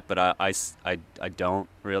do that. But I don't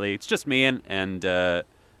really. It's just me, and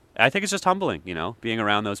I think it's just humbling, being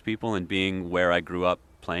around those people and being where I grew up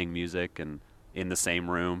playing music and in the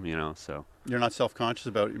same room, so. You're not self-conscious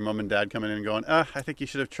about your mom and dad coming in and going, I think you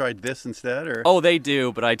should have tried this instead, or? Oh, they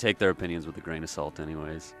do, but I take their opinions with a grain of salt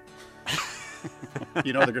anyways.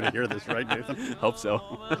 They're going to hear this, right, Nathan? Hope so.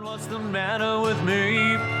 What's the matter with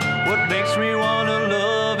me? What makes me want to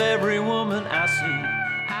love every woman I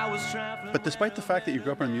see? But despite the fact that you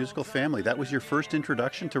grew up in a musical family, that was your first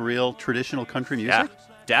introduction to real traditional country music? Yeah.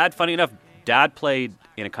 Dad, funny enough, Dad played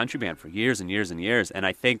in a country band for years and years and years, and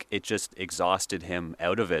I think it just exhausted him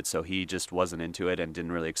out of it, so he just wasn't into it and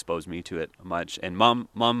didn't really expose me to it much. And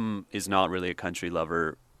Mom is not really a country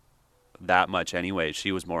lover that much anyway.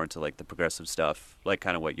 She was more into like the progressive stuff, like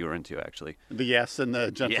kind of what you were into, actually. The Yes and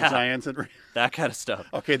the Gentle Giants and that kind of stuff.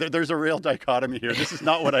 Okay, there's a real dichotomy here. This is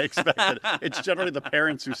not what I expected. It's generally the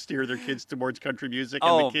parents who steer their kids towards country music,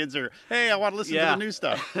 and the kids are, hey, I want to listen to the new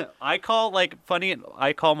stuff. I call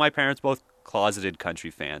my parents both closeted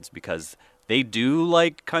country fans because they do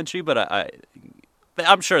like country, but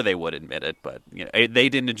I'm sure they would admit it. But they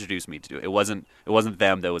didn't introduce me to it. It wasn't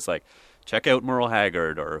them that was like, check out Merle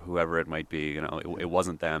Haggard or whoever it might be. It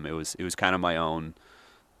wasn't them. It was kind of my own.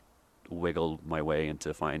 Wiggled my way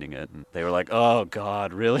into finding it, and they were like, "Oh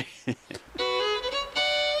God, really?"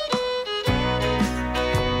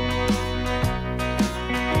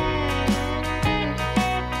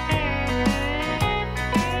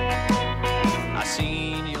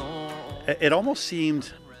 It almost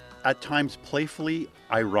seemed at times playfully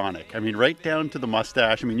ironic. I mean, right down to the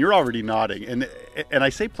mustache. I mean, you're already nodding. And I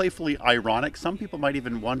say playfully ironic. Some people might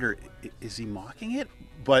even wonder, is he mocking it?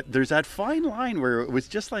 But there's that fine line where it was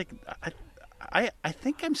just like, I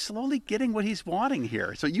think I'm slowly getting what he's wanting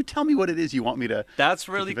here. So you tell me what it is you want me to... That's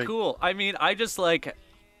really cool. I mean, I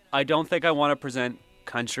don't think I want to present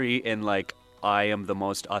country in like, I am the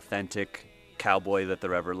most authentic cowboy that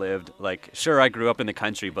there ever lived. Like, sure, I grew up in the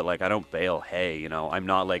country, but like, I don't bale hay, you know? I'm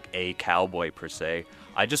not like a cowboy per se.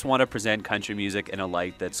 I just want to present country music in a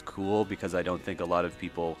light that's cool, because I don't think a lot of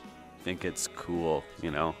people think it's cool,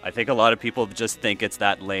 you know? I think a lot of people just think it's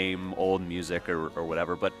that lame old music or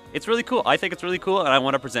whatever, but it's really cool. I think it's really cool, and I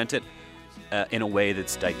want to present it in a way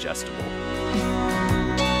that's digestible.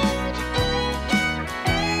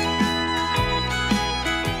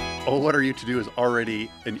 Oh, What Are You to Do is already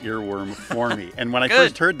an earworm for me. And when I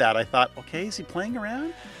first heard that, I thought, okay, is he playing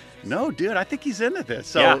around? No, dude, I think he's into this.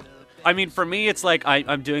 So, yeah. I mean, for me, it's like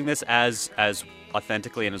I'm doing this as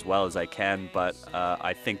authentically and as well as I can, but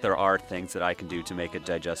I think there are things that I can do to make it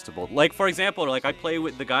digestible. Like, for example, like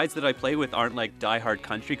the guys that I play with aren't like diehard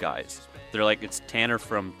country guys. They're like, it's Tanner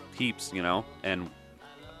from Peeps, you know? And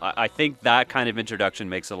I think that kind of introduction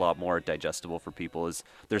makes it a lot more digestible for people. Is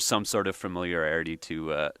there's some sort of familiarity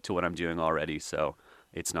to what I'm doing already, so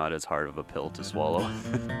it's not as hard of a pill to swallow.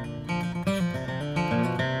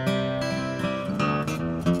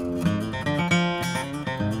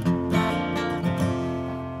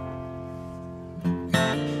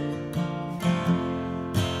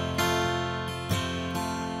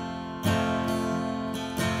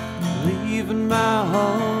 Leaving my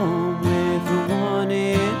home with the one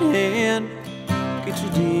in hand, get you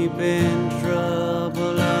deep in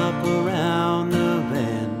trouble up around the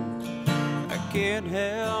bend. I can't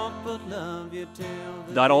help but love you till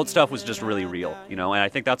that old stuff was just really real, you know, and I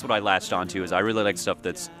think that's what I latched onto. Is I really like stuff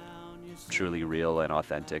that's truly real and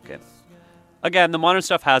authentic. And again, the modern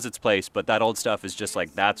stuff has its place, but that old stuff is just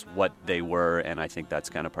like, that's what they were, and I think that's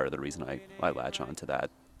kind of part of the reason I latch onto that.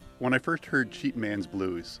 When I first heard Cheatin' Man's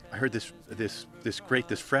Blues, I heard this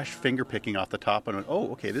fresh finger picking off the top, and I went,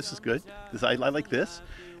 oh, okay, this is good. I like this.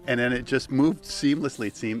 And then it just moved seamlessly,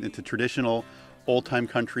 it seemed, into traditional old-time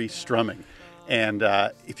country strumming. And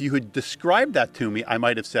if you had described that to me, I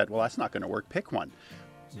might have said, well, that's not going to work, pick one.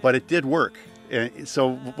 But it did work.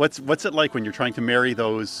 So what's it like when you're trying to marry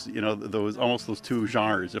those, you know, those two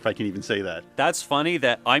genres, if I can even say that? That's funny.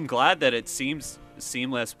 That I'm glad that it seems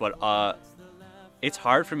seamless, but it's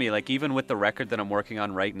hard for me. Like, even with the record that I'm working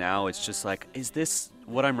on right now, it's just like, is this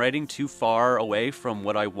what I'm writing too far away from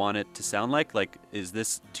what I want it to sound like? Like, is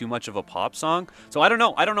this too much of a pop song? So I don't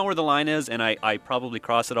know where the line is, and I probably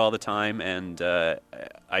cross it all the time, and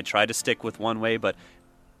I try to stick with one way, but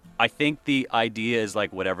I think the idea is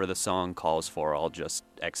like, whatever the song calls for, I'll just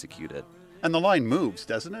execute it. And the line moves,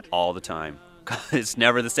 doesn't it? All the time. It's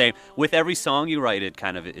never the same. With every song you write,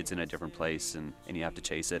 it's in a different place, and you have to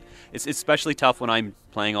chase it. It's especially tough when I'm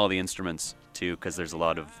playing all the instruments too, because there's a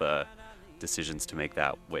lot of decisions to make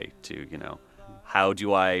that way too. You know, how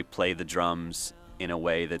do I play the drums in a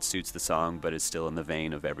way that suits the song but is still in the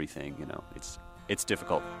vein of everything? You know, it's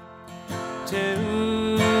difficult.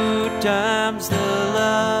 2 times the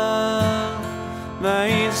love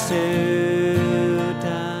means 2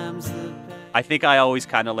 times the pain. I think I always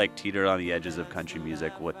kind of like teeter on the edges of country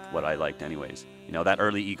music with what I liked anyways. You know, that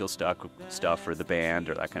early Eagle stuff or the band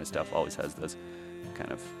or that kind of stuff always has those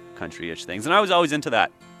kind of country-ish things. And I was always into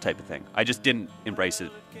that type of thing. I just didn't embrace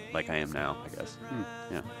it like I am now, I guess.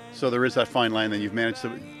 Yeah. So there is that fine line that you've managed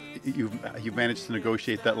to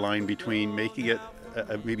negotiate that line between making it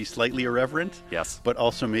maybe slightly irreverent, yes, but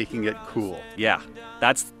also making it cool. Yeah,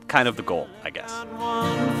 that's kind of the goal, I guess.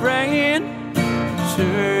 One friend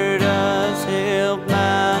sure does help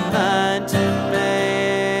my mind to mend.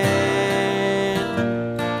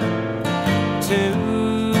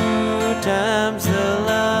 2 times the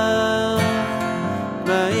love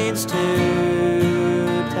means 2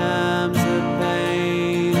 times the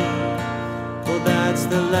pain. Well, that's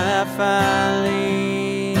the life I lead.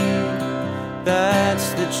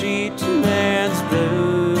 That's the cheating man's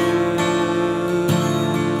blues.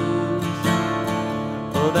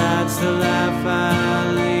 Oh, that's the life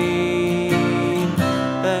I lead.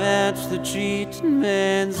 That's the cheating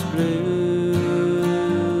man's blues.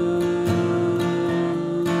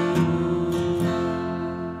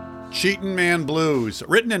 Cheatin' Man Blues,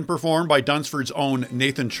 written and performed by Dunsford's own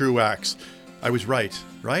Nathan Truax. I was right?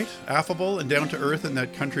 Affable and down to earth in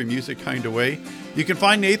that country music kind of way. You can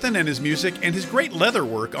find Nathan and his music and his great leather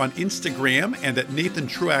work on Instagram and at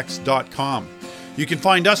nathantruax.com. You can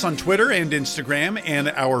find us on Twitter and Instagram and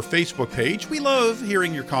our Facebook page. We love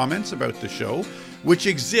hearing your comments about the show, which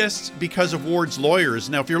exists because of Ward's Lawyers.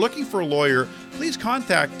 Now, if you're looking for a lawyer, please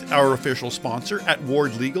contact our official sponsor at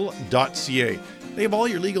wardlegal.ca. They have all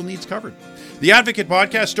your legal needs covered. The Advocate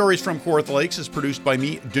Podcast, Stories from Kawartha Lakes, is produced by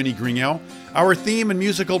me, Denis Grignon. Our theme and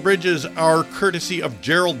musical bridges are courtesy of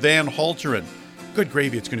Gerald Van Halteren. Good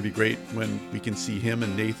gravy, it's going to be great when we can see him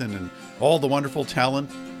and Nathan and all the wonderful talent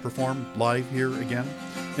perform live here again.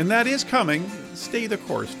 And that is coming. Stay the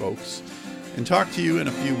course, folks. And talk to you in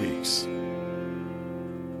a few weeks.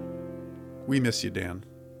 We miss you, Dan.